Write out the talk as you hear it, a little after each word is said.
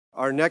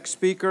Our next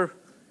speaker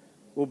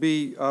will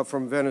be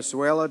from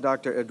Venezuela,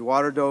 Dr.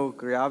 Eduardo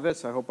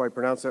Greaves, I hope I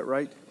pronounced that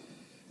right,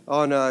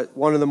 on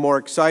one of the more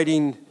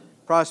exciting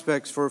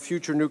prospects for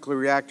future nuclear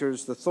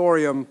reactors, the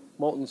Thorium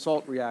Molten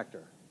Salt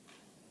Reactor.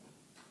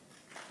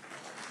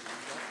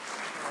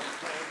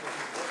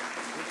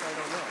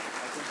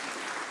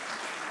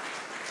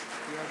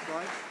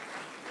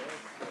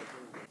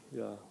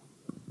 Yeah.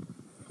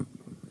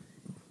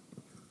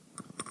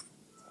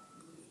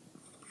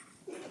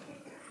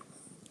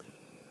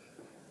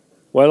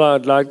 Well,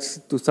 I'd like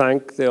to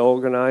thank the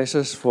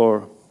organizers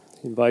for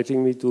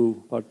inviting me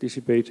to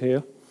participate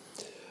here.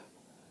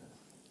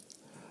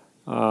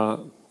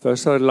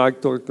 First, I'd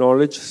like to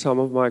acknowledge some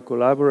of my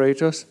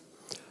collaborators,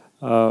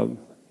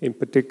 in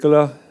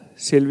particular,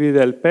 Sylvie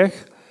Delpech,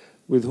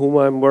 with whom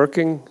I'm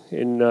working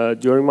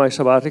during my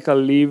sabbatical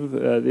leave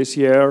this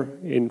year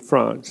in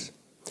France.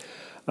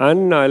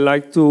 And I'd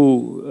like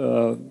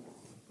to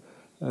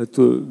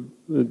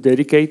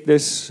dedicate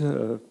this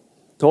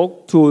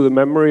talk to the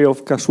memory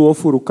of Kazuo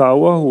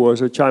Furukawa, who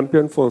was a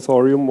champion for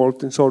Thorium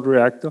Molten Salt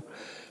Reactor,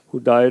 who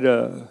died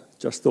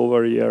just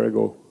over a year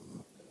ago.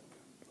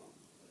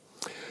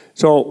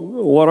 So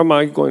what am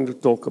I going to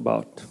talk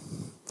about?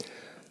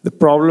 The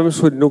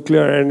problems with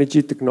nuclear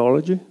energy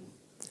technology,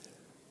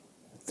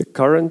 the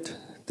current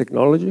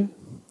technology,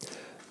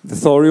 the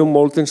Thorium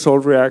Molten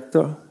Salt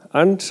Reactor,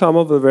 and some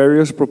of the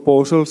various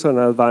proposals and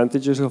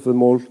advantages of the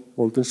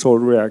Molten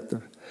Salt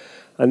Reactor.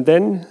 And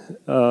then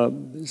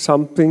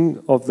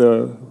something of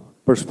the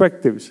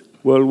perspectives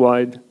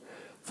worldwide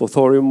for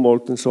Thorium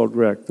Molten Salt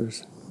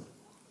Reactors.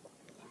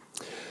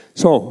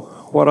 So,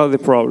 what are the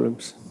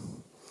problems?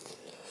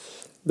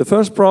 The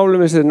first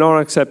problem is the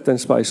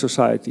non-acceptance by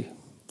society.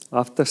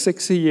 After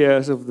 60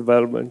 years of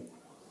development,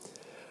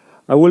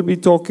 I will be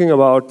talking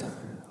about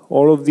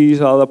all of these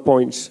other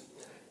points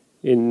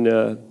in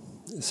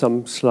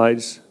some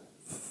slides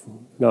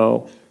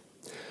now.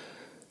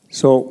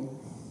 So,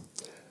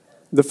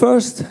 the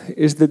first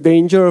is the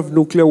danger of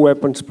nuclear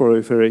weapons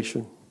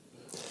proliferation.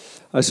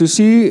 As you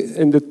see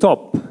in the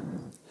top,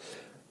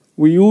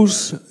 we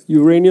use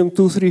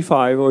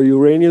uranium-235 or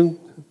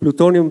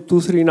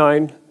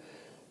plutonium-239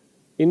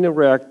 in a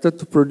reactor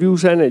to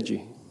produce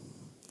energy.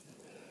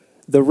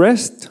 The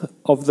rest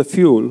of the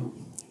fuel,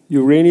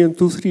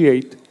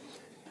 uranium-238,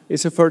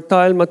 is a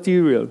fertile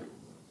material.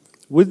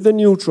 With the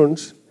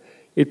neutrons,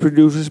 it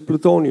produces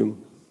plutonium.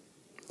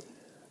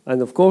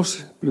 And of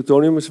course,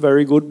 plutonium is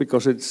very good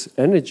because it's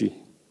energy.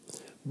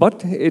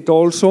 But it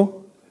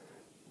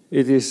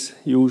is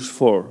used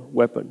for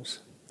weapons.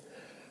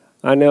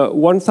 And a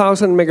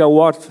 1,000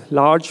 megawatt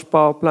large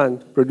power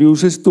plant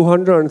produces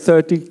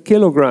 230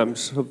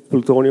 kilograms of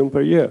plutonium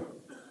per year.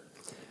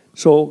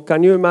 So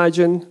can you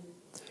imagine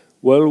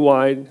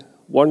worldwide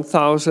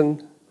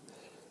 1,000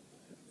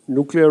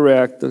 nuclear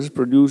reactors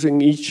producing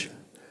each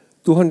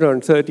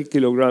 230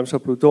 kilograms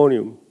of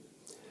plutonium?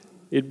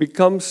 It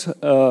becomes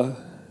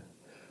a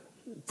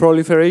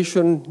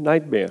proliferation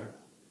nightmare.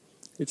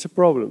 It's a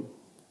problem.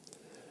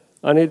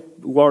 And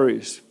it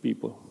worries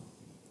people.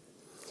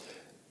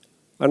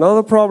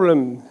 Another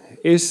problem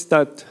is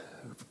that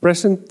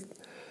present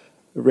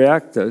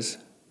reactors,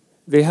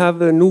 they have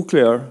the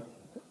nuclear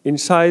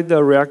inside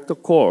the reactor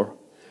core,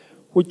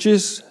 which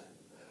is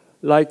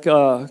like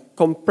a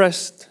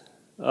compressed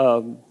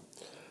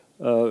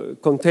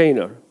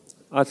container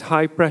at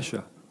high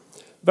pressure,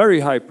 very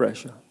high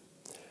pressure.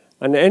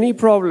 And any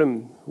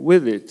problem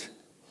with it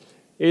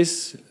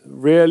is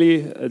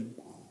really a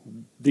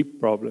deep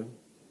problem.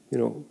 You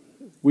know,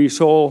 we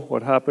saw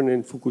what happened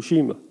in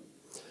Fukushima.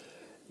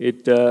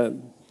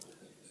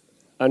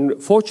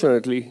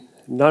 Unfortunately,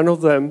 none of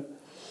them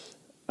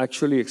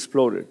actually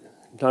exploded.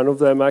 None of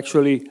them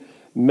actually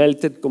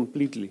melted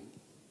completely.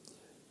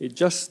 It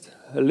just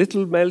a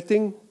little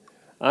melting,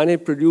 and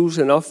it produced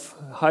enough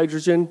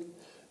hydrogen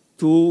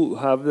to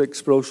have the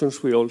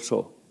explosions we all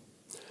saw.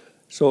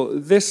 So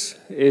this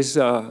is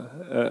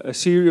a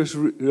serious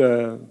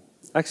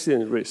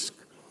accident risk.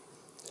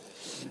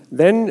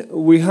 Then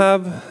we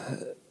have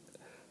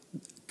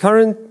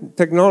current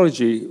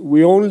technology.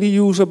 We only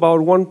use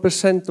about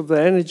 1% of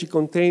the energy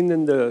contained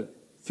in the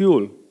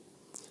fuel.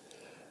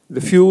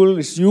 The fuel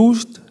is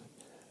used,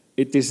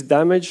 it is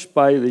damaged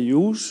by the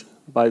use,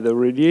 by the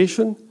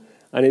radiation,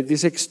 and it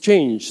is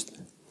exchanged.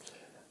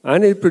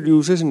 And it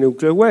produces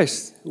nuclear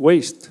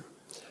waste.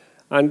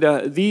 And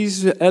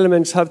these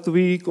elements have to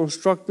be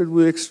constructed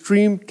with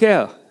extreme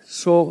care.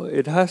 So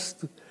it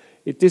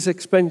is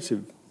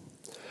expensive.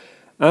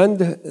 And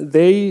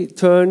they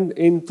turn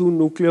into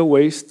nuclear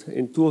waste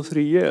in 2 or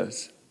 3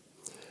 years.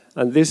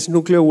 And this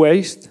nuclear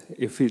waste,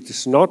 if it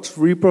is not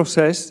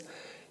reprocessed,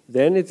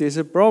 then it is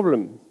a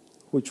problem,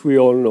 which we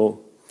all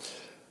know.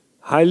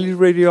 Highly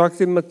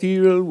radioactive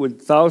material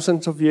with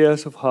thousands of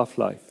years of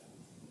half-life.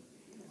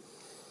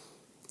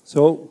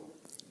 So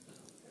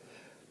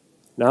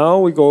now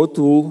we go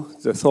to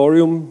the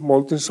Thorium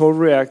Molten Salt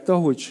Reactor,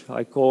 which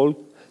I call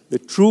the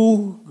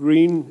true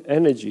green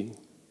energy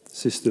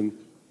system.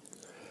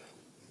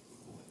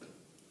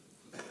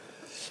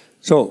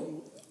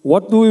 So,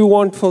 what do we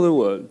want for the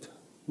world?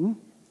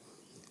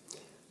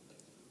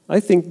 I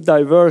think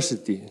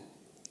diversity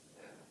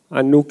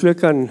and nuclear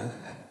can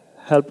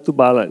help to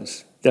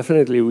balance.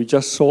 Definitely, we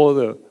just saw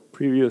the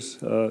previous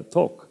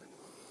talk.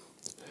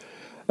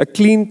 A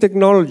clean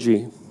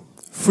technology,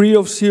 free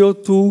of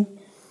CO2,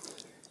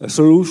 a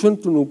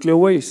solution to nuclear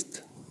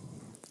waste.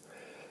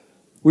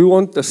 We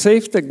want a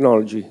safe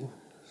technology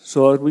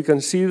so that we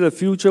can see the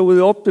future with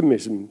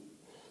optimism,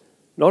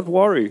 not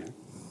worry.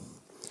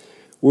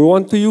 We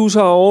want to use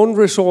our own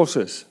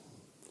resources.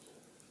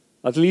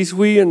 At least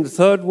we in the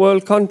third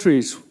world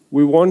countries,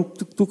 we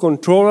want to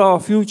control our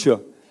future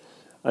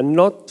and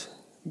not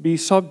be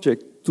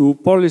subject to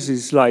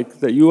policies like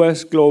the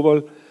US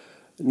Global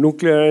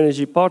Nuclear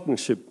Energy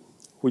Partnership,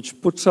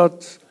 which puts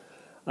us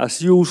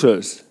as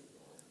users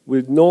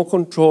with no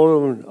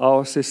control on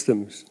our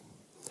systems.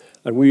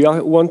 And we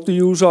want to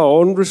use our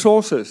own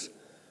resources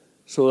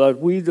so that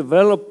we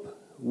develop,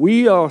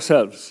 we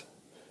ourselves,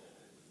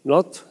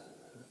 not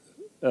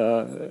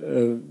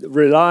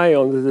rely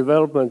on the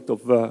development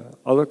of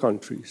other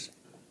countries.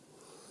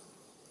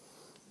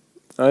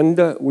 And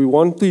we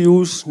want to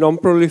use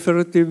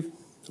non-proliferative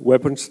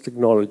weapons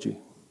technology.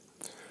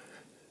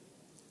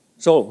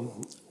 So,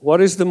 what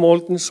is the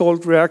molten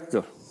salt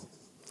reactor?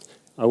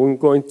 I'm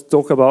going to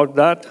talk about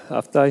that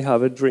after I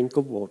have a drink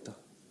of water.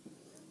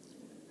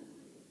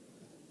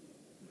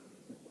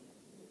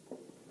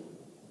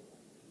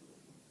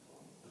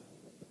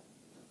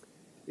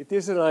 It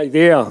is an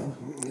idea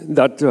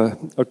that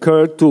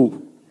occurred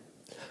to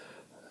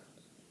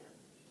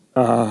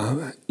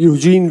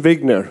Eugene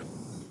Wigner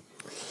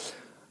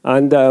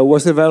and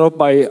was developed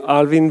by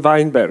Alvin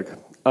Weinberg.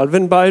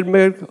 Alvin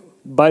Weinberg,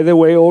 by the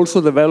way,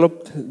 also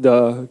developed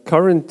the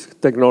current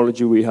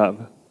technology we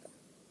have.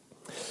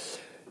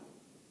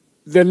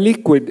 The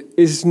liquid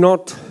is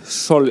not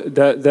solid,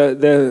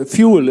 the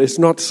fuel is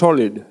not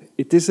solid,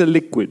 it is a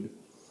liquid.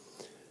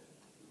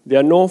 There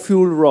are no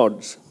fuel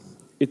rods.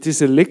 It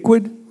is a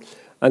liquid,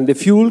 and the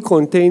fuel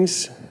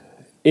contains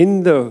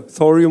in the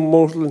thorium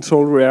molten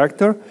salt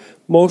reactor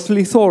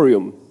mostly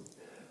thorium,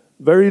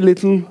 very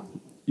little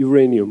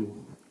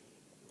uranium.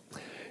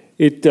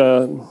 It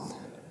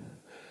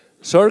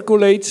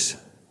circulates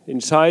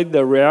inside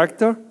the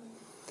reactor,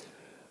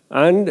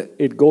 and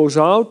it goes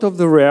out of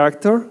the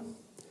reactor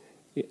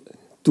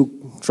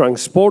to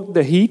transport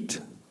the heat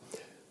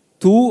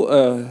to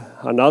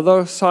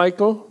another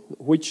cycle,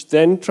 which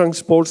then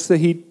transports the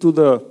heat to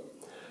the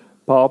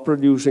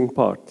power-producing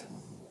part.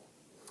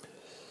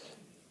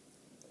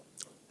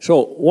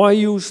 So, why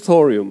use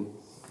thorium?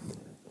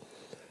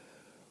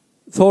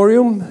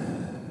 Thorium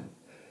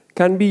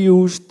can be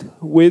used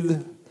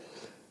with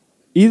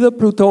either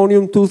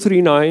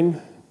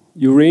plutonium-239,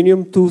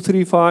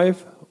 uranium-235,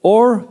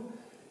 or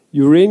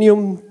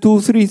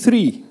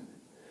uranium-233,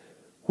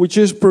 which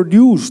is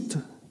produced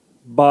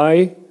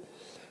by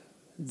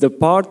the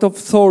part of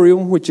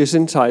thorium which is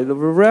inside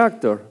of a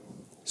reactor.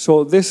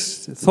 So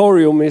this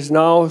thorium is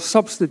now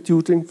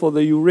substituting for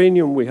the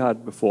uranium we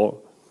had before.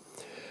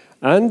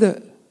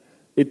 And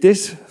it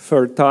is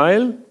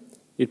fertile.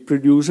 It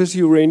produces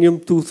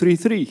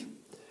uranium-233,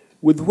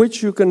 with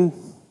which you can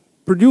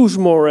produce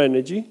more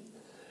energy,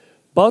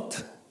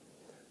 but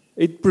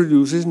it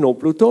produces no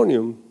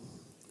plutonium.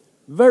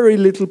 Very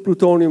little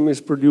plutonium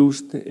is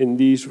produced in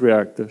these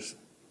reactors.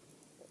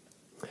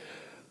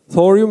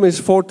 Thorium is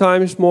 4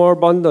 times more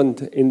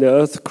abundant in the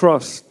Earth's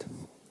crust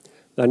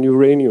than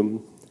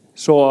uranium.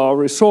 So our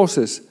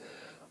resources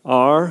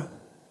are,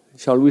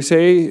 shall we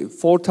say,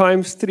 4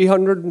 times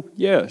 300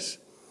 years.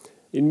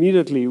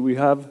 Immediately we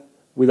have,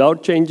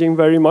 without changing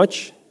very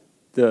much,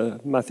 the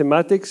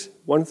mathematics,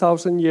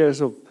 1,000 years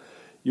of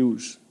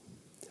use.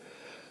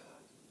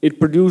 It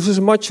produces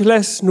much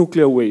less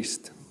nuclear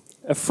waste,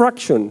 a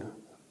fraction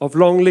of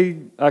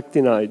long-lived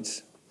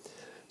actinides.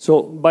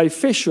 So by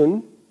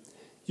fission,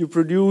 you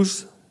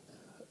produce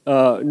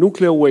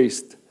nuclear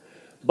waste,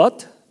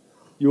 but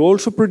you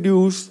also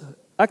produce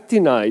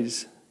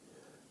actinides,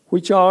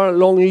 which are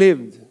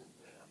long-lived.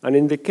 And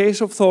in the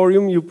case of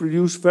thorium, you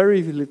produce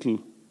very little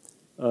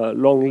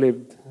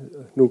long-lived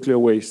nuclear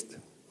waste.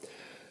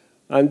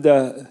 And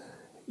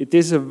it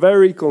is a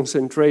very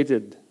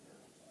concentrated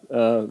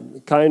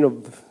kind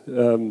of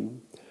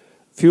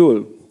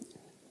fuel.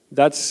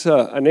 That's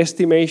an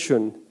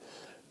estimation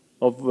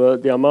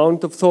of the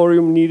amount of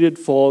thorium needed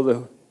for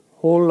the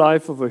whole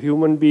life of a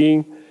human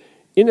being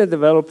in a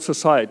developed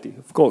society,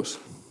 of course.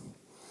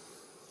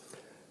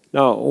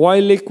 Now, why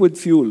liquid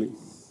fueling?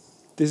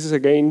 This is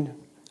again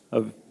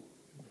a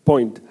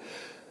point.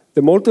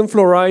 The molten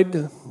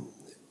fluoride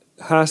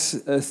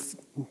has a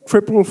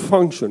triple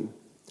function.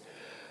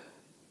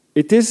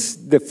 It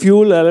is the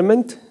fuel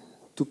element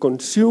to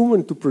consume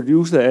and to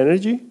produce the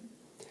energy.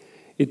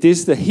 It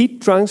is the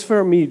heat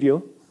transfer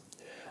medium,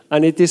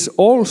 and it is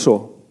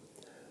also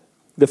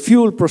the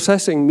fuel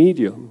processing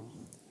medium.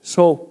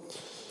 So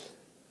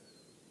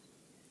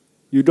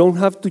you don't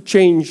have to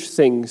change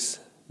things.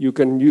 You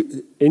can,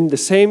 in the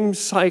same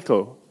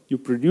cycle, you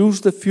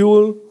produce the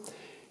fuel,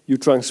 you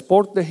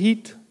transport the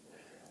heat,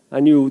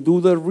 and you do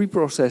the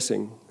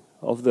reprocessing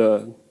of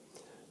the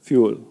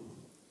fuel.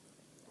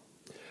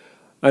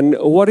 And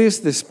what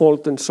is this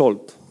molten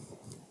salt?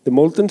 The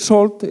molten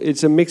salt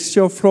is a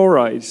mixture of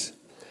fluorides,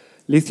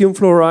 lithium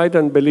fluoride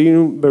and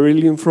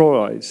beryllium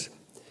fluorides.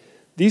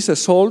 These are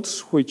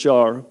salts which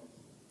are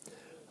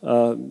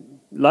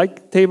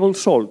like table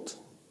salt.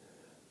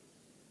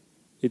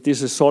 It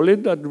is a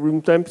solid at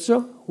room temperature,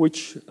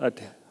 which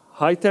at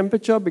high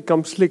temperature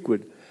becomes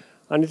liquid,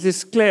 and it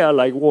is clear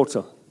like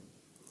water.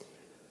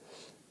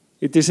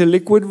 It is a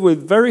liquid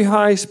with very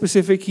high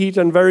specific heat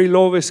and very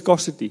low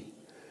viscosity,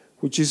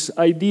 which is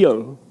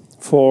ideal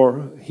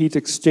for heat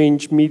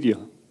exchange media.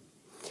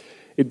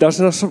 It does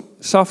not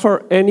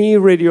suffer any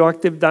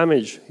radioactive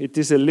damage. It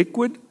is a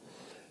liquid,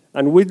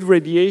 and with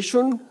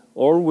radiation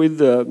or with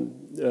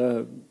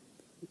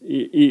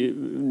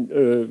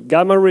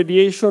gamma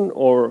radiation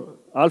or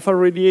alpha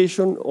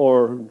radiation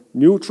or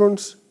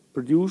neutrons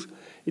produced,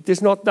 it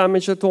is not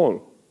damaged at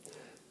all.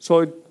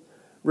 So it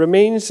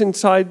remains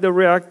inside the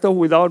reactor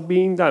without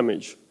being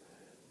damaged,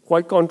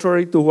 quite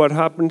contrary to what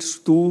happens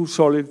to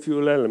solid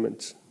fuel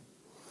elements.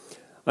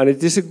 And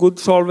it is a good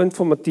solvent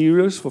for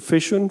materials, for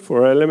fission,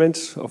 for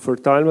elements of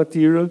fertile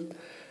material,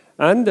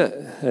 and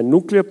a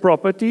nuclear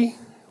property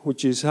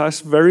which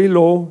has very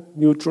low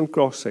neutron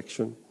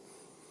cross-section.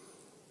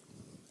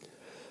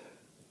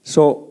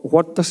 So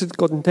what does it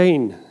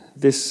contain,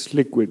 this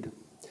liquid?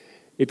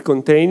 It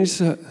contains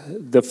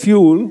the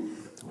fuel,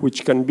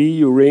 which can be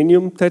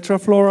uranium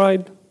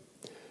tetrafluoride,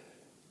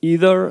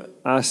 either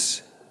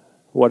as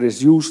what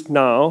is used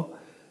now,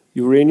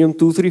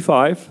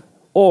 uranium-235,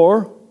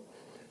 or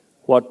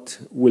what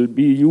will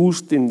be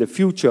used in the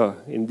future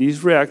in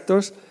these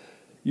reactors,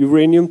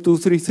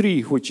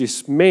 uranium-233, which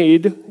is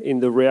made in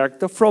the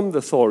reactor from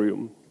the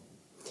thorium.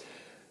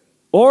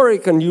 Or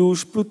it can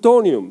use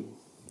plutonium.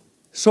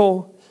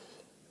 So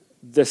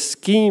the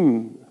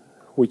scheme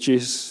which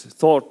is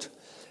thought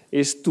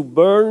is to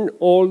burn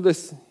all the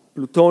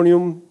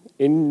plutonium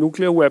in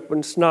nuclear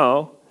weapons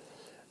now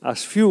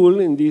as fuel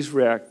in these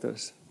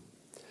reactors,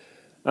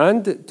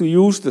 and to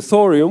use the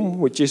thorium,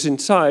 which is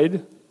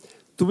inside,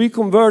 to be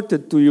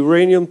converted to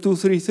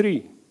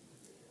uranium-233,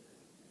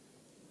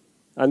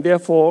 and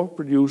therefore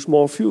produce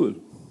more fuel.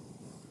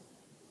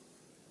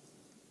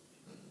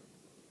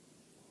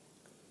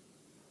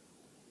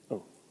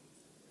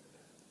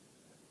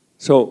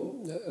 So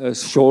a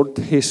short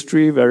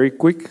history, very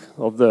quick,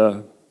 of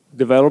the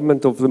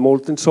development of the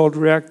molten salt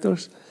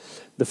reactors.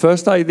 The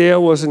first idea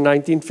was in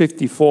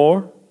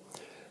 1954.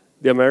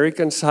 The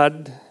Americans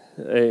had,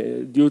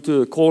 due to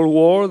the Cold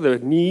War, the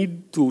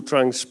need to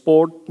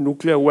transport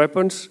nuclear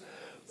weapons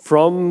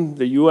from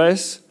the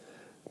US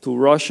to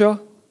Russia,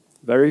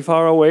 very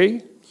far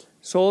away.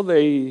 So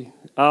they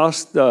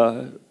asked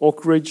the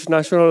Oak Ridge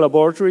National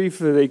Laboratory if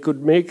they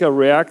could make a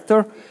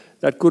reactor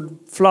that could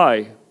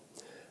fly.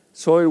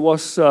 So it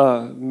was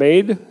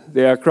made,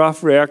 the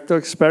aircraft reactor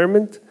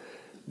experiment.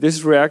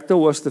 This reactor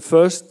was the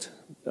first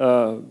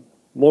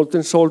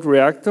molten salt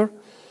reactor,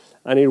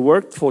 and it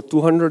worked for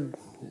 200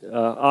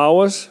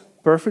 hours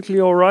perfectly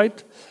all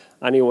right,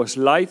 and it was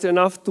light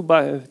enough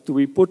to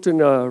be put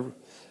in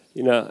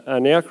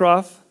an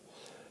aircraft,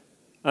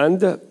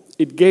 and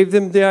it gave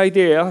them the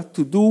idea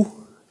to do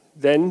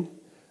then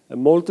a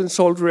molten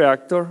salt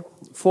reactor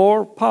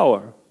for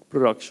power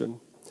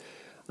production.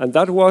 And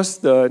that was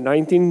the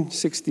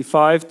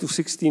 1965 to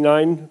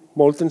 69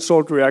 molten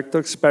salt reactor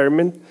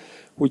experiment,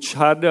 which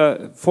had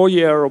a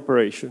 4-year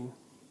operation.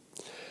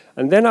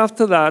 And then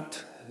after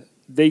that,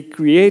 they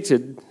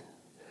created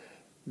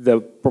the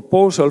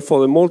proposal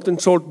for the molten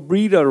salt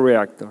breeder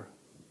reactor.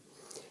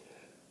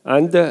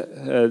 And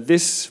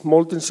this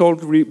molten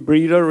salt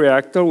breeder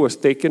reactor was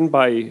taken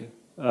by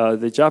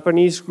the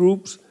Japanese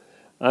groups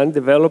and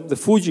developed the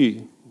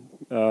Fuji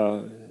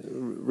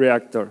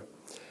reactor.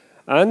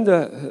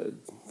 And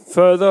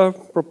further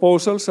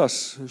proposals,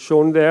 as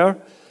shown there,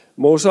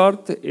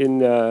 Mozart in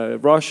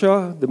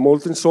Russia, the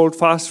molten salt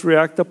fast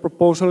reactor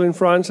proposal in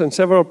France, and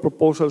several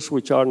proposals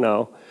which are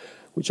now,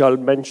 which I'll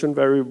mention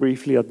very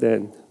briefly at the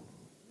end.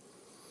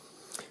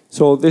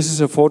 So this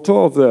is a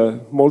photo of the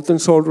molten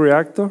salt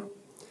reactor.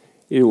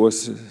 It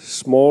was a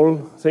small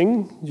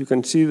thing. You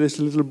can see this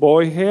little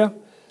boy here,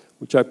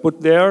 which I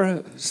put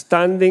there.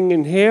 Standing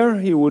in here,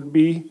 he would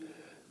be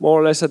more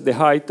or less at the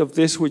height of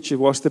this, which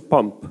was the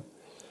pump.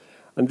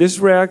 And this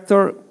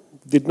reactor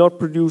did not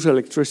produce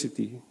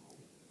electricity.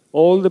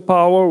 All the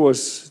power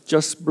was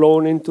just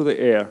blown into the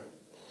air.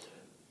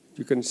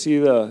 You can see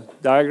the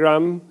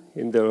diagram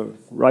in the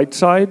right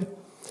side.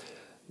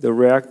 The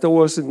reactor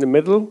was in the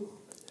middle,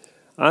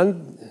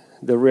 and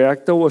the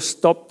reactor was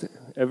stopped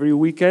every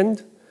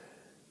weekend.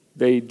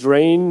 They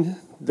drain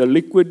the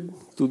liquid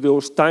to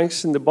those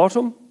tanks in the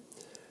bottom,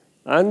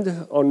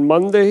 and on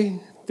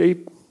Monday, they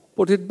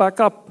put it back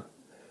up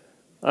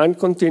and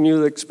continue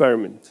the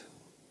experiment.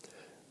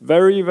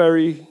 Very,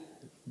 very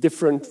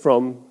different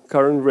from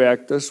current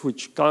reactors,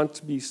 which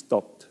can't be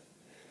stopped.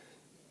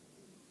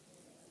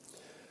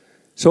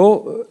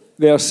 So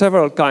there are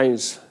several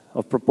kinds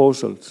of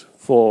proposals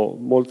for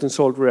molten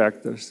salt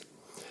reactors.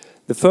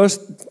 The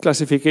first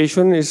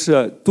classification is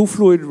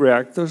two-fluid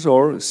reactors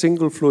or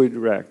single-fluid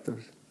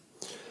reactors.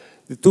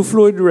 The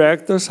two-fluid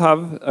reactors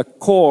have a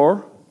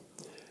core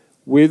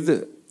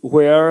with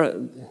where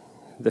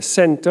the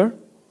center,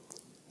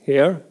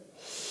 here,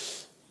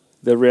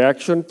 the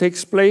reaction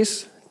takes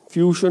place,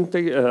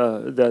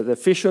 the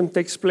fission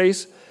takes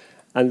place,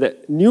 and the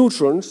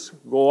neutrons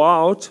go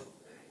out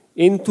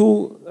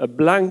into a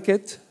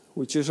blanket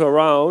which is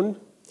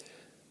around,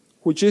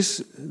 which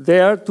is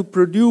there to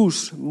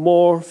produce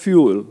more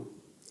fuel.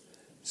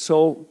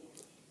 So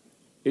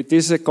it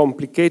is a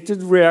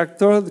complicated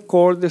reactor, the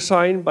core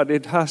design, but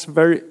it has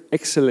very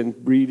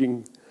excellent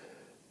breeding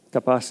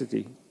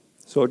capacity.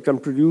 So it can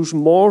produce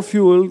more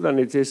fuel than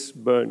it is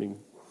burning.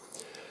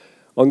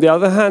 On the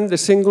other hand, the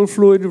single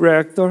fluid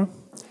reactor,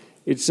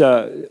 it's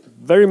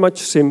very much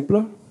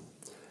simpler,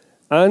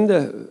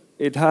 and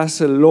it has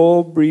a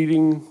low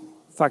breeding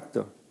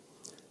factor.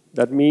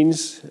 That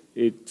means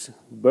it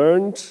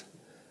burns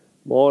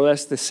more or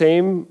less the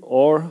same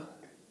or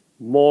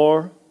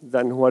more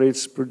than what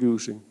it's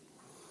producing.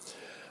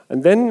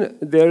 And then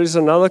there is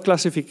another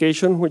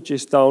classification which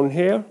is down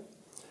here,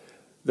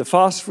 the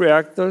fast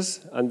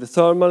reactors and the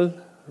thermal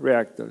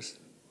reactors.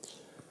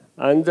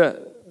 And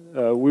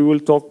we will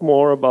talk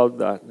more about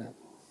that.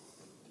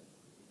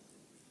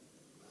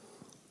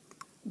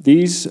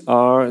 These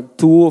are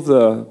two of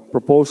the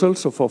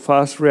proposals for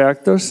fast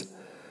reactors.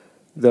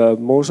 The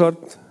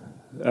Mozart,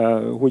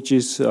 which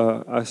is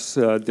as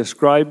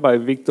described by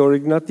Viktor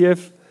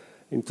Ignatieff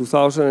in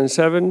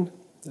 2007,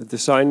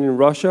 designed in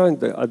Russia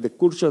at the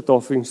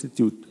Kurchatov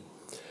Institute.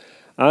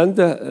 And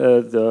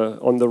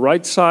on the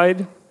right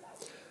side,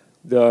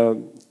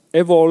 the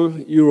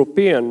EVOL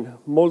European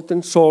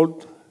Molten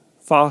Salt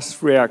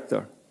Fast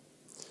Reactor.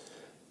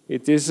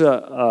 It is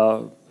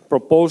a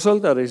proposal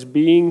that is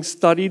being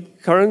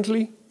studied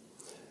currently,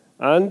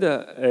 and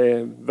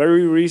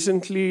very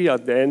recently,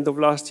 at the end of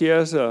last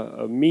year's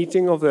a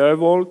meeting of the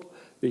EVOL,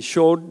 they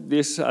showed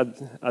this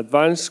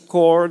advanced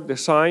core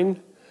design,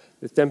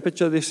 the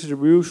temperature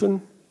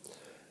distribution,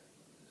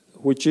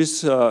 which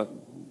is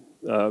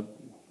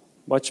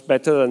much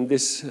better than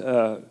this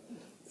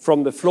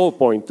from the flow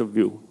point of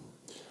view.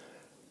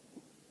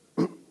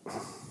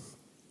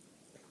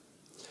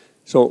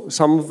 So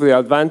some of the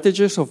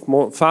advantages of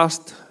more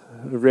fast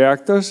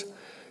reactors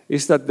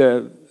is that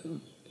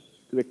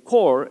the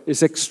core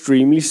is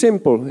extremely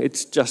simple.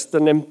 It's just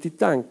an empty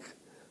tank.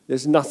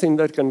 There's nothing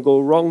that can go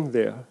wrong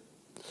there.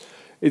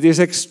 It is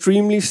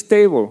extremely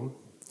stable.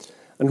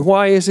 And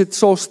why is it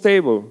so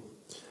stable?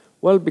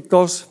 Well,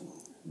 because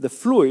the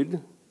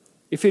fluid,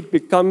 if it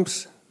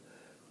becomes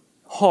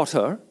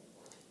hotter,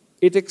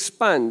 it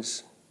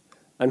expands.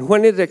 And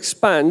when it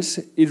expands,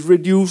 it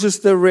reduces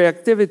the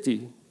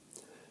reactivity.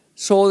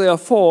 So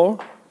therefore,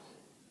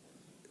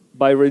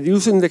 by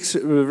reducing the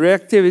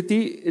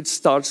reactivity, it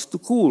starts to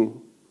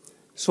cool.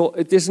 So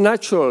it is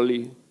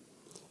naturally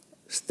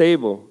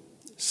stable.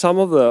 Some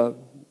of the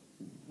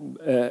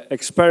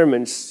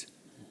experiments,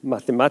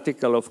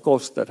 mathematical of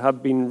course, that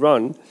have been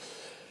run,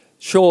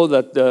 show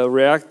that the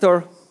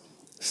reactor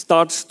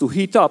starts to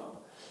heat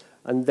up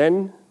and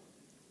then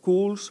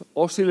cools,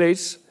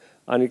 oscillates,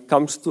 and it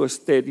comes to a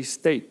steady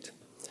state.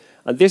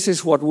 And this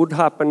is what would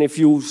happen if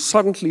you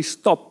suddenly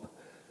stop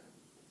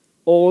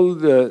all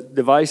the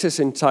devices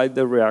inside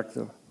the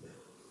reactor.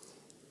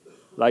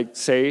 Like,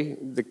 say,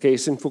 the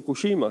case in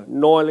Fukushima,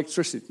 no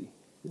electricity.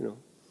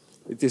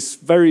 It is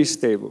very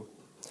stable.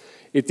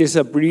 It is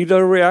a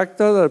breeder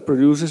reactor that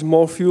produces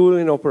more fuel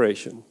in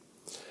operation.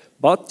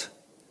 But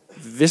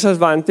the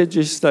disadvantage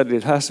is that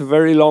it has a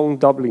very long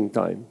doubling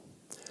time.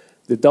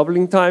 The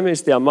doubling time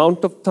is the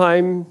amount of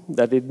time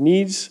that it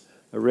needs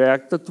a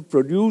reactor to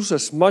produce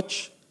as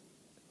much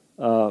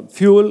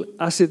fuel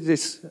as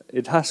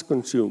it has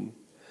consumed.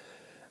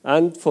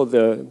 And for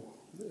the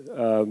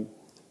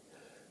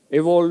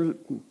EVOL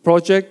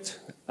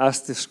project,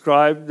 as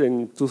described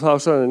in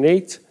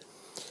 2008,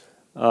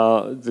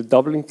 the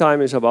doubling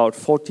time is about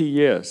 40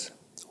 years,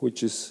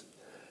 which is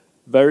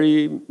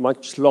very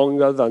much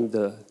longer than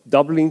the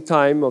doubling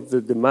time of the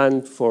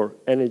demand for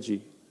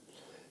energy.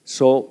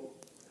 So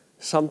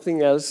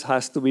something else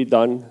has to be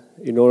done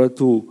in order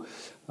to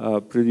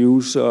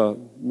produce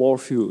more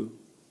fuel.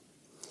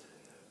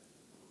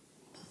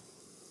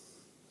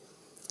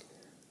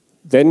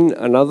 Then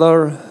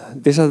another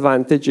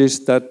disadvantage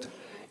is that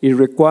it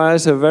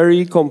requires a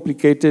very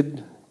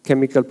complicated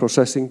chemical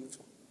processing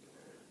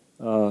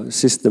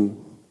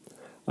system.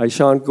 I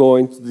shan't go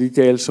into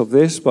details of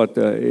this, but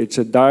it's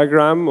a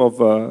diagram of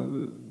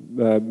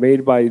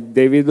made by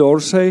David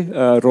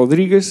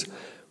Rodriguez,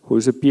 who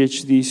is a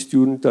PhD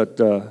student at,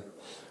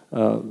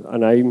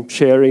 and I'm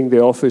sharing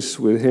the office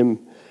with him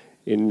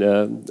in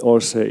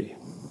Orsay.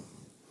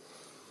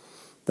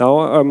 Now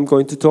I'm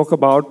going to talk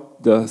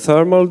about the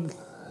thermal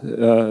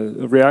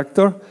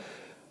reactor,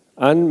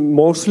 and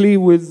mostly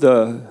with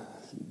the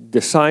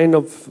design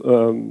of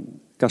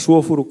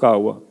Kazuo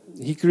Furukawa.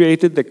 He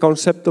created the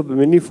concept of the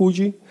mini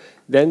Fuji,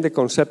 then the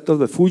concept of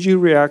the Fuji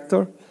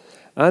reactor,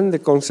 and the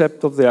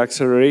concept of the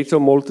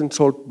accelerator molten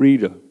salt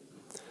breeder.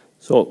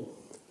 So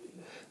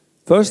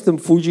First, the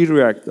Fuji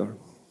reactor.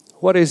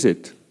 What is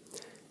it?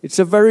 It's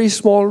a very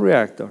small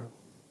reactor.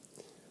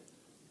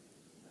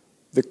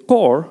 The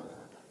core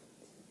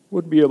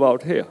would be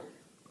about here,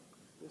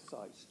 this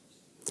size.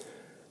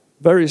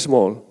 Very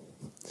small.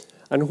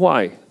 And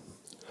why?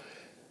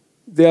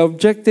 The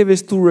objective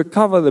is to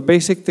recover the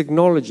basic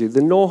technology,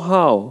 the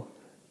know-how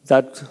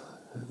that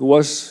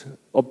was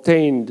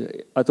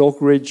obtained at Oak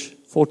Ridge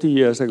 40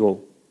 years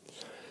ago.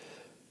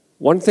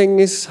 One thing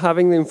is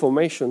having the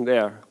information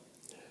there.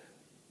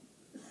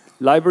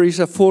 Libraries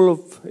are full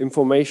of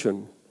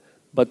information,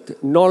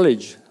 but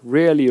knowledge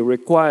really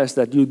requires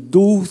that you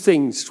do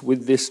things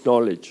with this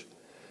knowledge.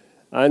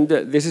 And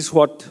this is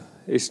what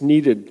is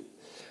needed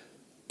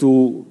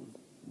to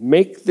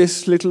make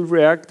this little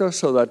reactor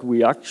so that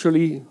we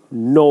actually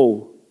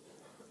know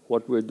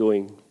what we're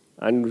doing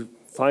and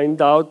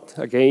find out,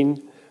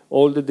 again,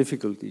 all the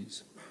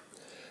difficulties.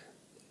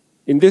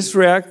 In this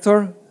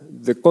reactor,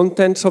 the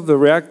contents of the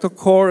reactor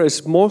core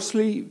is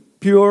mostly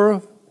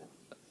pure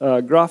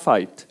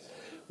graphite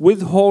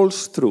with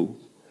holes through.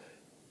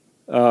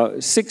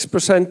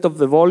 6% of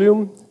the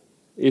volume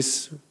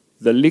is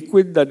the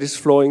liquid that is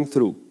flowing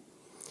through.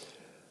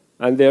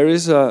 And there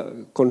is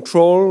a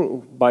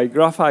control by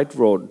graphite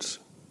rods,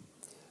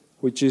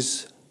 which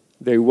is,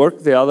 they work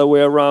the other way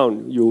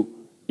around. You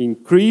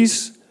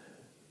increase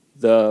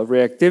the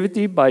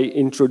reactivity by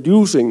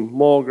introducing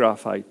more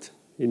graphite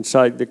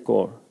inside the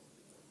core.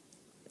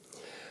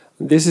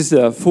 This is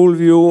a full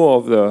view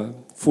of the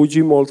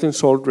Fuji molten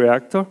salt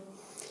reactor.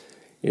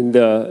 In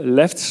the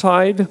left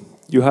side,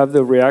 you have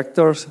the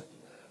reactor's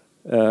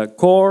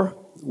core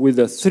with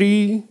a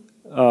 3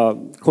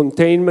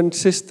 containment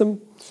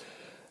system.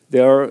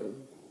 There are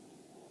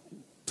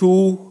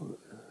 2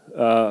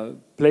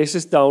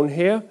 places down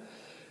here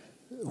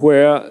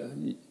where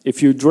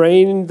if you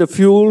drain the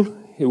fuel,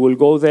 it will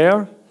go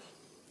there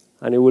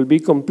and it will be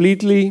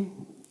completely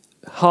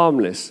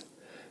harmless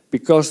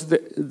because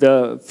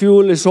the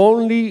fuel is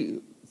only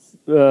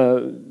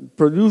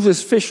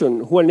produces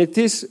fission when it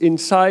is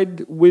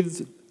inside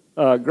with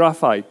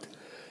graphite.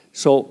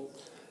 So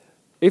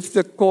if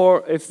the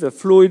core, if the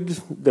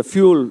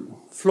fuel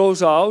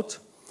flows out,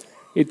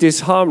 it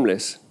is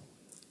harmless.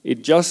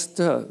 It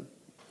just,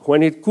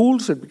 when it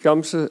cools, it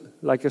becomes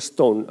like a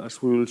stone, as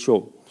we will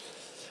show.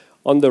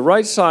 On the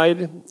right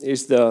side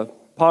is the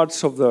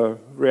parts of the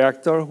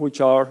reactor which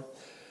are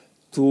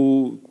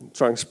to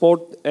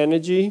transport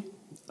energy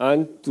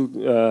and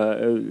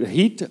to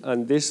heat,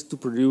 and this to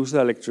produce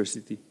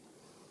electricity.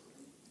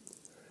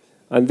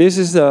 And this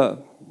is a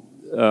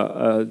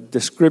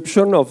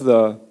description of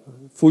the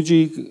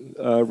Fuji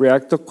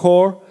reactor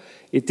core.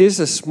 It is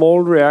a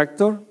small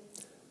reactor,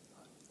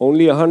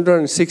 only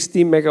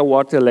 160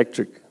 megawatt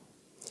electric.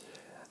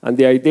 And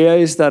the idea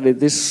is that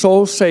it is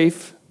so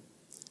safe,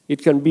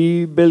 it can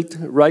be built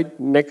right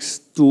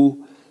next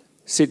to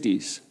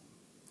cities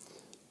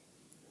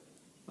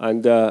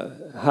and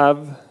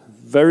have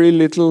very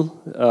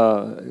little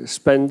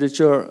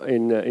expenditure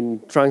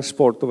in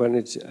transport of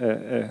energy,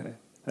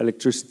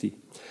 electricity.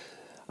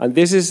 And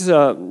this is,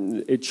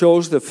 it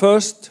shows the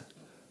first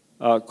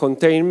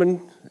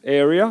containment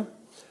area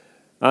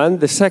and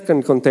the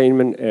second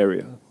containment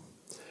area.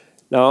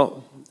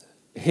 Now,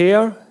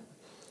 here,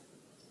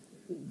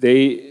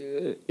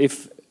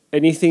 if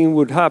anything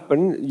would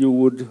happen, you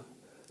would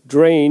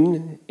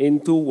drain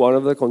into one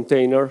of the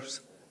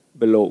containers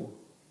below.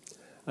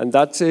 And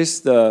that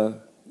is the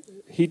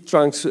heat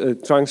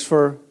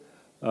transfer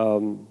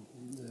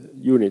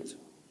unit.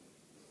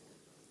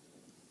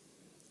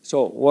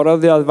 So what are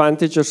the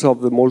advantages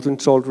of the molten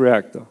salt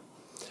reactor?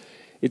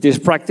 It is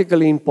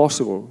practically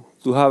impossible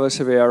to have a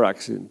severe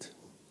accident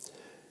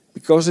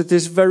because it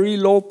is very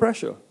low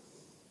pressure.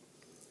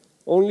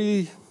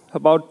 Only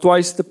about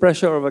twice the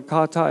pressure of a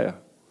car tire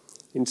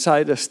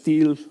inside a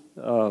steel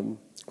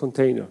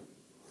container.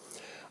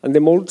 And the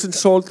molten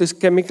salt is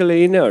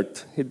chemically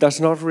inert. It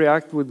does not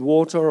react with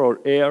water or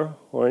air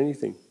or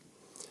anything.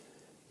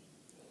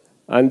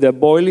 And the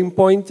boiling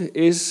point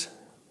is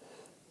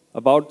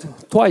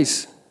about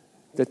twice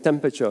the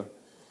temperature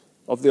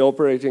of the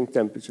operating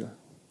temperature.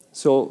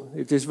 So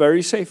it is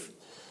very safe.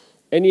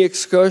 Any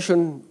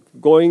excursion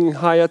going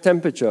higher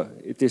temperature,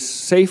 it is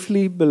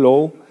safely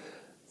below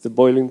the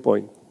boiling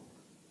point.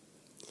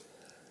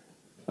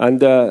 And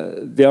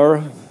there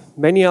are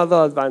many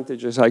other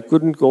advantages. I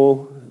couldn't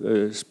go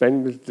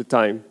spend the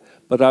time,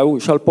 but I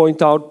shall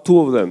point out 2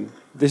 of them.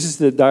 This is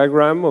the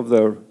diagram of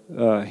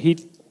the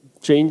heat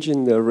change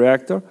in the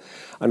reactor.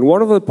 And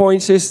one of the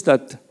points is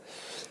that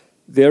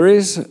there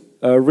is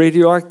a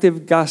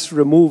radioactive gas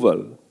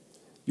removal.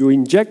 You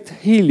inject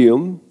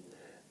helium,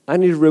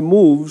 and it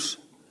removes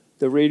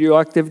the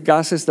radioactive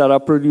gases that are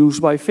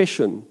produced by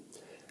fission.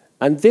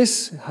 And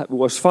this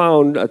was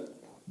found at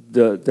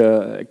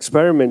the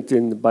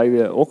experiment by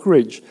the Oak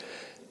Ridge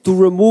to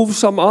remove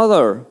some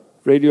other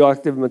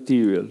radioactive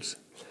materials.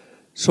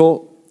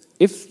 So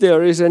if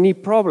there is any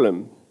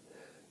problem,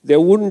 there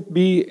wouldn't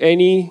be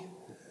any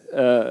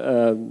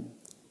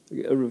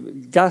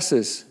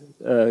gases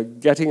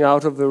getting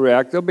out of the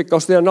reactor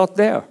because they're not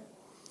there.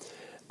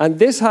 And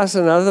this has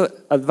another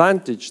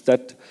advantage,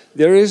 that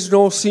there is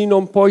no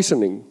xenon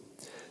poisoning.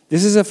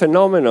 This is a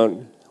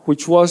phenomenon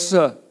which was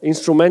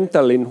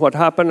instrumental in what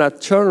happened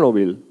at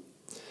Chernobyl.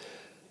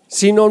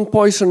 Xenon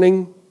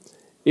poisoning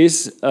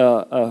is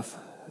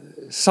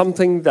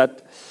something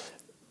that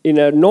in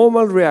a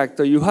normal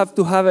reactor you have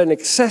to have an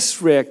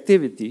excess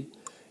reactivity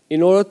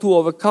in order to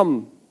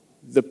overcome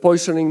the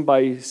poisoning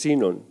by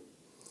xenon.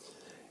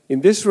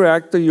 In this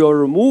reactor you are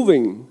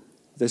removing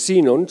the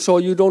xenon, so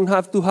you don't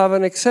have to have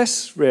an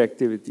excess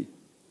reactivity.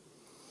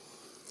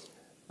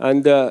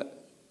 And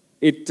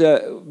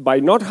by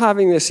not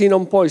having the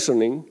xenon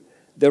poisoning,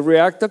 the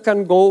reactor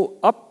can go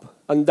up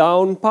and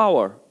down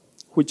power,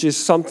 which is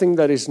something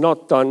that is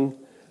not done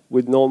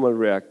with normal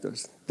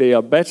reactors. They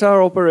are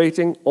better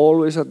operating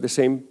always at the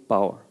same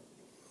power.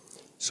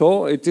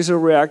 So it is a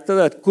reactor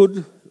that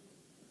could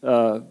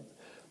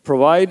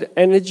provide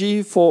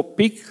energy for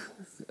peak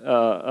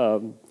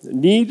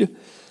need,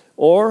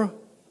 or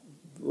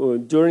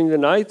during the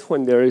night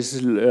when there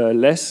is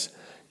less,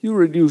 you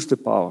reduce the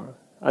power.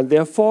 And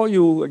therefore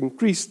you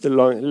increase the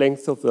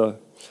length of the...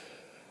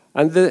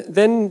 And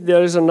then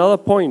there is another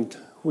point,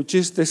 which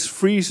is this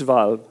freeze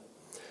valve.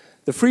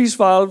 The freeze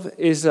valve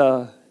is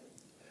a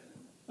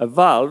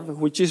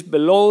valve which is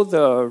below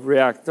the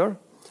reactor,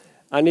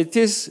 and it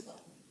is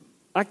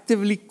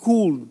actively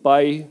cooled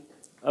by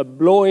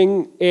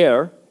blowing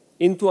air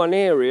into an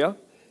area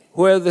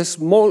where the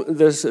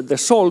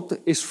salt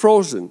is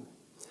frozen.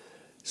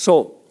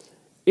 So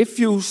if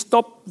you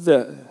stop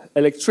the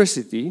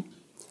electricity,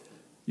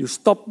 you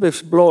stop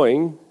this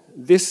blowing,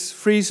 this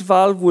freeze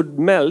valve would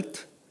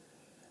melt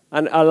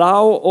and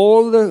allow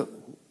all the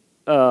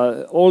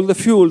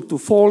fuel to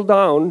fall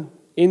down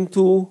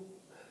into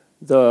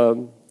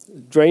the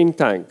drain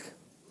tank.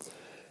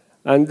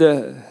 And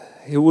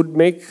he would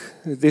make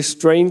this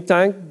drain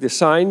tank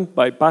designed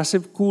by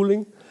passive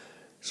cooling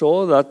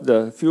so that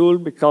the fuel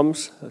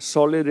becomes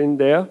solid in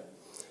there.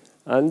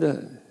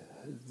 And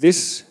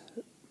this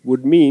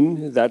would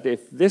mean that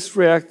if this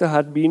reactor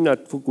had been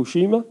at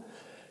Fukushima,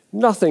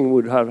 nothing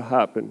would have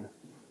happened.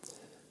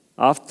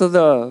 After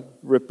the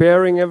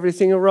repairing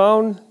everything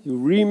around, you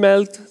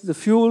remelt the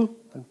fuel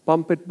and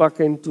pump it back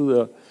into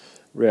the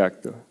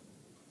reactor.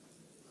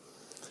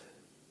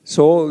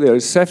 So there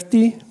is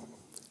safety.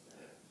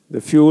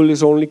 The fuel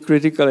is only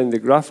critical in the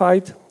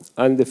graphite,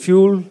 and the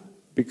fuel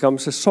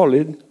becomes a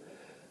solid,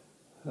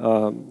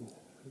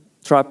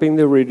 trapping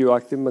the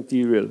radioactive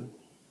material.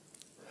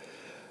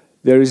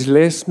 There is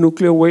less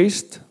nuclear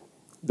waste.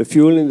 The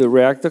fuel in the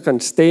reactor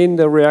can stay in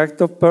the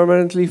reactor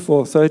permanently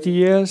for 30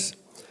 years.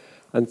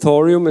 And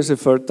thorium is a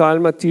fertile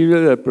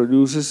material that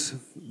produces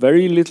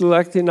very little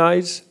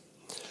actinides.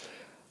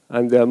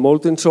 And the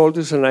molten salt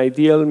is an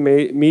ideal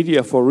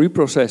media for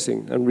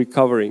reprocessing and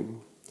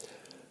recovering.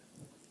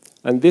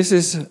 And this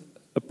is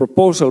a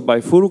proposal by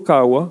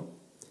Furukawa,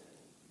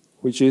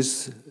 which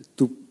is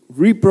to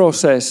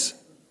reprocess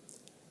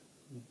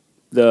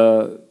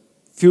the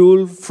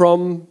fuel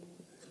from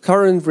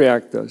current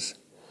reactors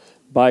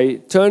by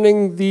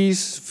turning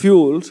these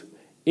fuels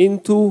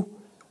into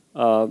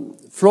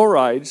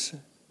fluorides,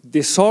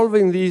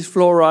 dissolving these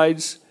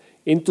fluorides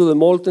into the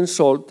molten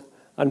salt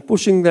and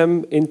pushing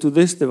them into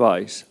this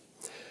device.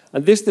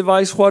 And this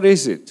device, what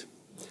is it?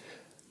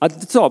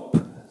 At the top,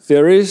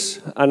 there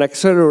is an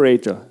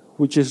accelerator,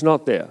 which is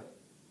not there.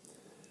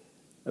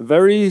 A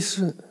very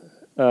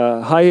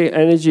high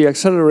energy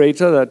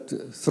accelerator that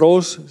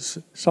throws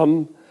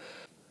some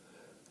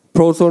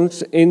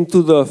protons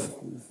into the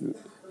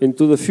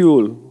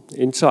fuel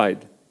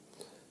inside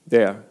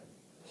there.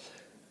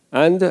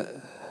 And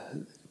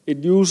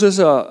it uses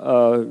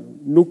a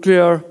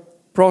nuclear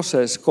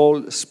process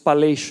called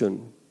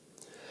spallation.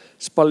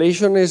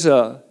 Spallation is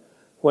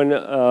when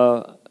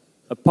a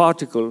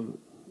particle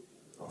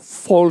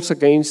falls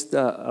against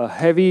a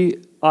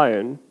heavy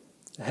ion,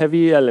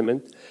 heavy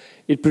element,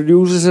 it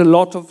produces a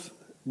lot of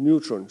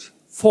neutrons,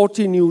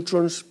 40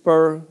 neutrons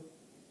per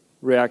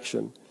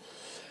reaction.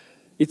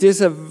 It is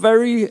a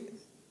very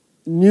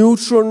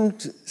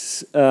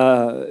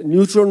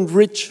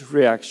neutron-rich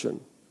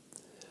reaction.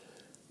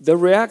 The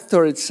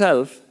reactor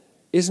itself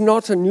is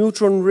not a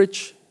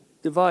neutron-rich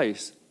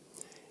device.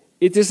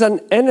 It is an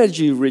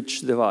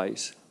energy-rich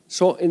device.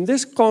 So in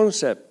this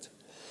concept,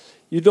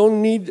 you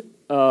don't need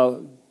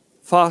a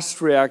fast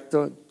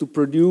reactor to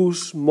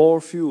produce more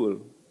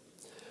fuel.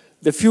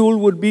 The fuel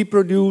would be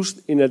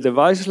produced in a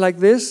device like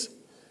this,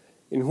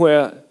 in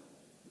where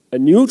a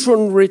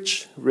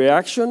neutron-rich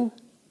reaction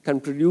can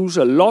produce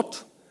a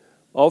lot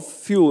of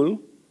fuel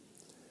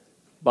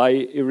by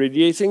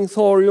irradiating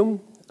thorium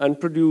and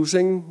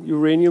producing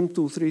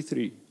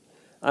uranium-233,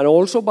 and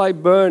also by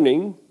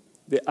burning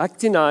the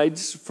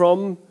actinides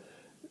from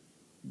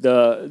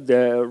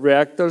the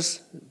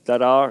reactors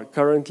that are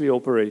currently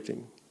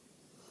operating.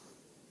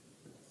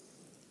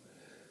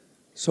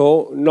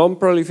 So,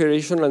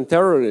 non-proliferation and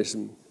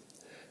terrorism,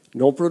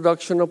 no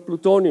production of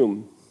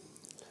plutonium,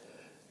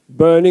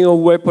 burning of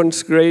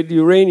weapons-grade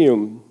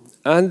uranium,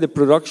 and the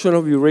production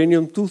of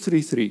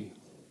uranium-233.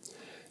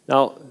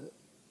 Now,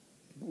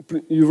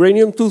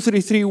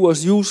 uranium-233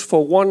 was used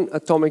for one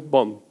atomic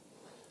bomb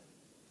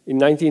in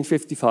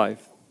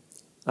 1955.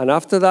 And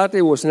after that,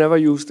 it was never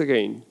used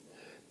again,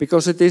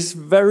 because it is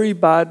very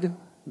bad,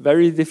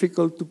 very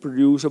difficult to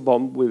produce a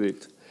bomb with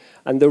it.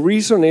 And the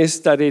reason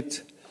is that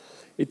it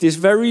is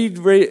very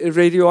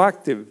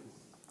radioactive.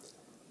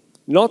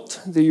 Not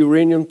the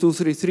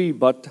uranium-233,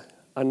 but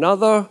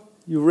another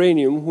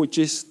uranium which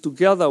is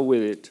together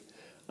with it.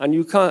 And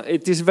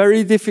it is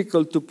very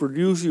difficult to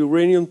produce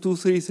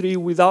uranium-233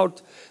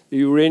 without the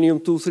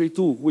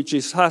uranium-232, which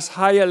has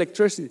high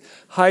electricity,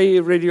 high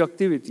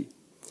radioactivity.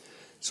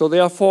 So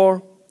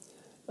therefore,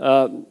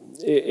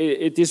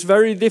 it is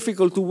very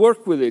difficult to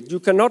work with it. You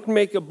cannot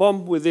make a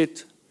bomb with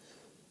it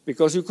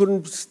because you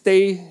couldn't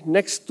stay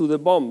next to the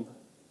bomb.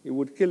 It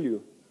would kill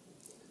you.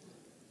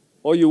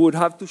 Or you would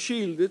have to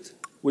shield it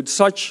with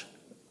such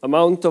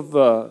amount of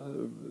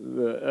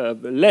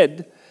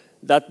lead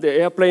that the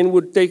airplane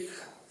would take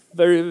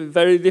very,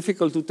 very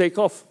difficult to take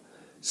off.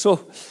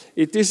 So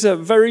it is a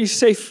very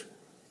safe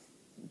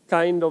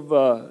kind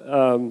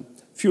of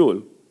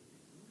fuel.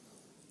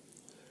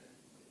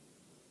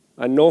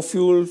 And no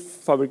fuel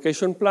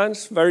fabrication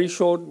plants, very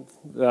short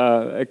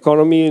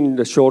economy in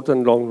the short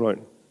and long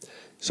run.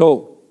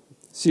 So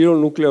zero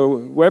nuclear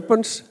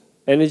weapons,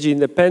 energy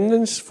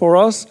independence for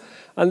us,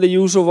 and the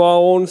use of our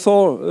own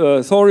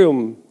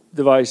thorium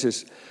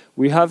devices.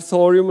 We have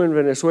thorium in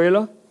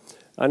Venezuela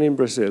and in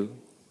Brazil.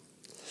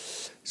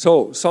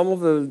 So some of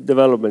the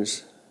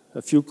developments,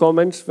 a few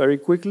comments very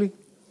quickly.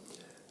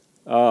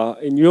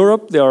 In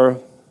Europe, there are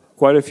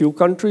quite a few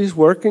countries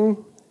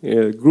working,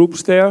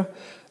 groups there.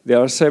 There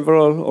are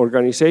several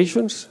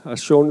organizations,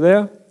 as shown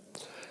there.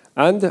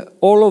 And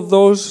all of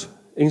those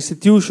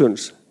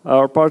institutions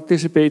are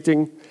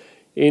participating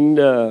in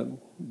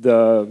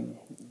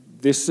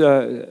this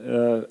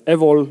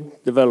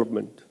EVOL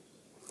development.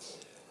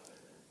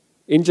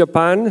 In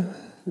Japan,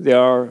 there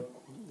are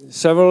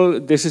several.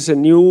 This is a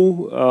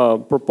new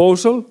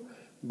proposal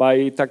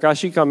by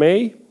Takashi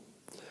Kamei.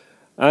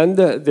 And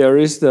there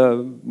is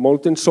the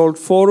Molten Salt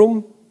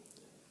Forum,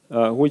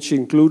 which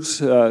includes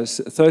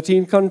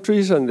 13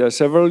 countries, and there are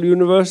several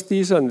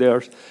universities, and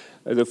there's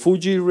the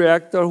Fuji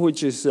reactor,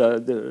 which is,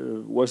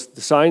 was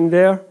designed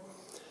there.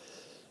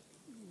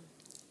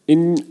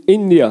 In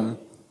India,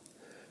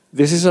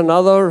 this is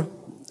another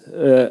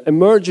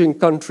emerging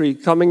country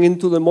coming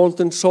into the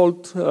molten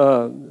salt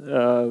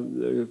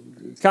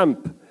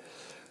camp.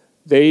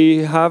 They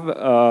have,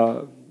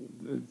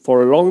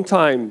 for a long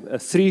time, a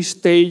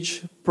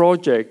 3-stage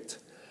project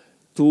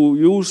to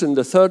use in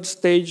the 3rd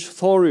stage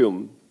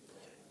thorium.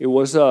 It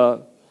was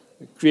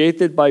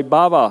created by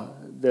Baba,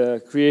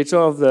 the creator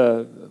of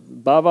the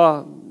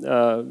Baba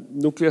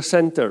Nuclear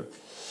Center.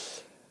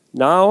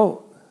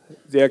 Now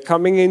they are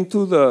coming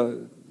into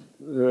the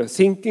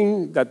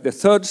thinking that the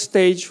 3rd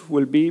stage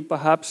will be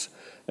perhaps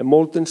a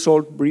molten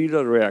salt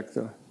breeder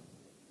reactor.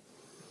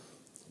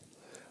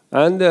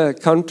 And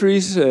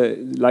countries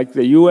like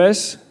the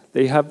US,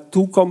 they have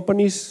 2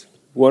 companies,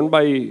 one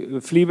by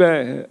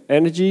Fliebe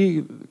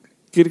Energy.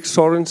 Kirk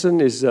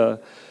Sorensen is the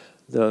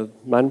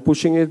man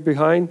pushing it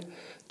behind.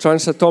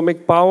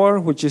 Transatomic Power,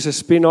 which is a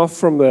spin-off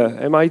from the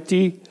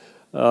MIT.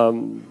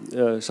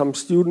 Some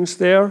students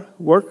there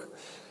work.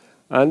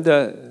 And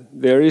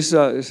there is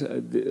a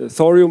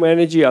Thorium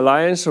Energy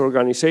Alliance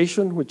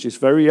organization, which is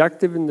very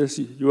active in the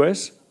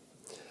US.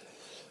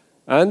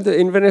 And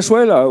in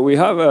Venezuela, we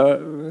have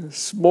a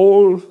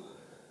small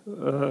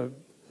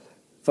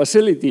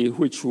facility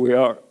which we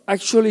are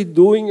actually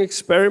doing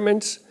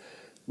experiments,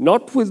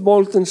 not with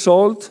molten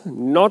salt,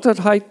 not at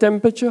high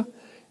temperature.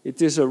 It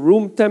is a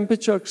room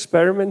temperature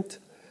experiment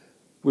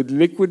with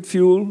liquid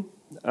fuel,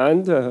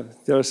 and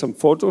there are some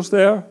photos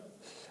there.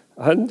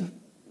 And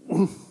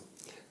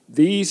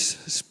these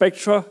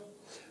spectra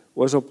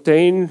was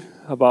obtained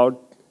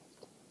about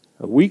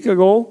a week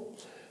ago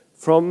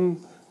from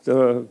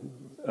the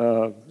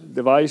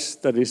device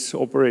that is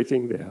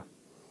operating there.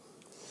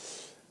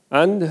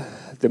 And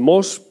the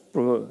most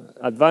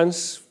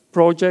advanced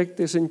project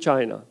is in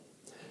China.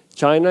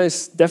 China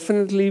is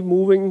definitely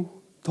moving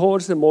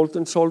towards the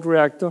molten salt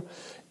reactor,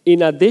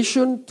 in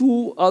addition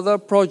to other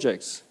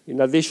projects,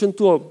 in addition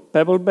to a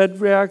pebble bed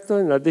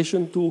reactor, in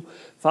addition to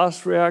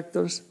fast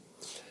reactors.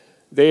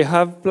 They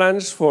have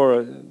plans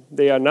for,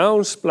 they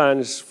announced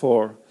plans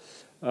for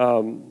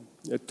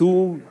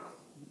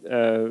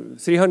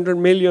 300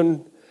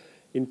 million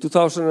in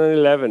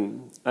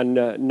 2011. And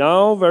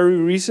now, very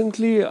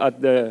recently,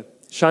 at the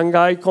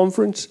Shanghai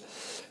conference,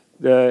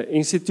 the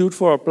Institute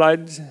for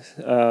Applied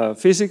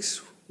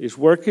Physics is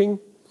working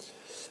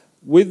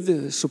with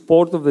the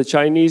support of the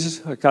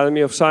Chinese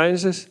Academy of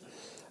Sciences.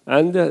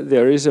 And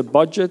there is a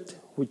budget,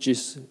 which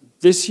is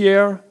this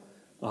year,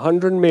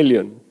 100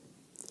 million.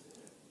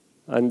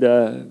 And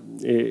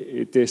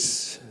it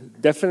is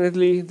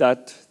definitely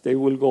that they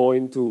will go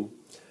into,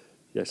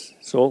 yes,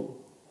 so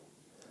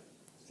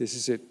this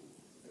is it.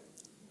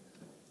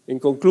 In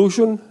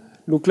conclusion,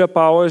 nuclear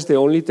power is the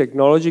only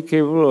technology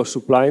capable of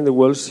supplying the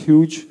world's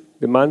huge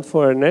demand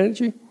for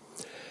energy.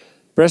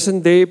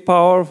 Present-day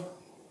power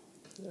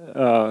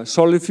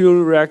solid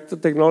fuel reactor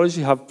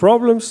technology have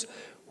problems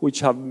which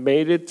have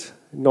made it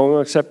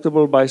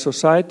non-acceptable by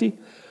society,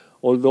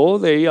 although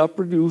they are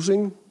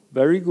producing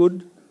very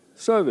good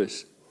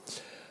service.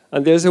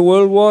 And there's a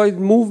worldwide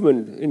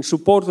movement in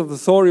support of the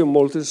thorium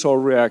molten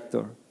salt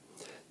reactor.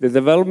 The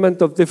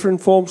development of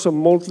different forms of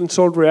molten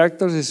salt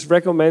reactors is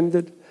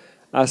recommended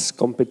as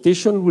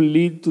competition will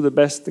lead to the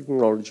best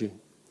technology.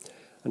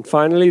 And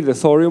finally, the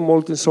thorium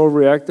molten salt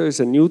reactor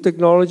is a new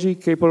technology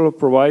capable of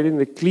providing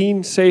the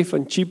clean, safe,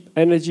 and cheap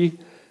energy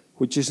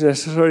which is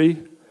necessary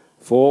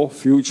for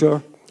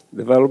future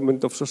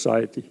development of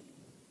society.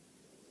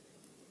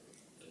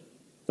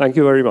 Thank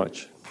you very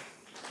much.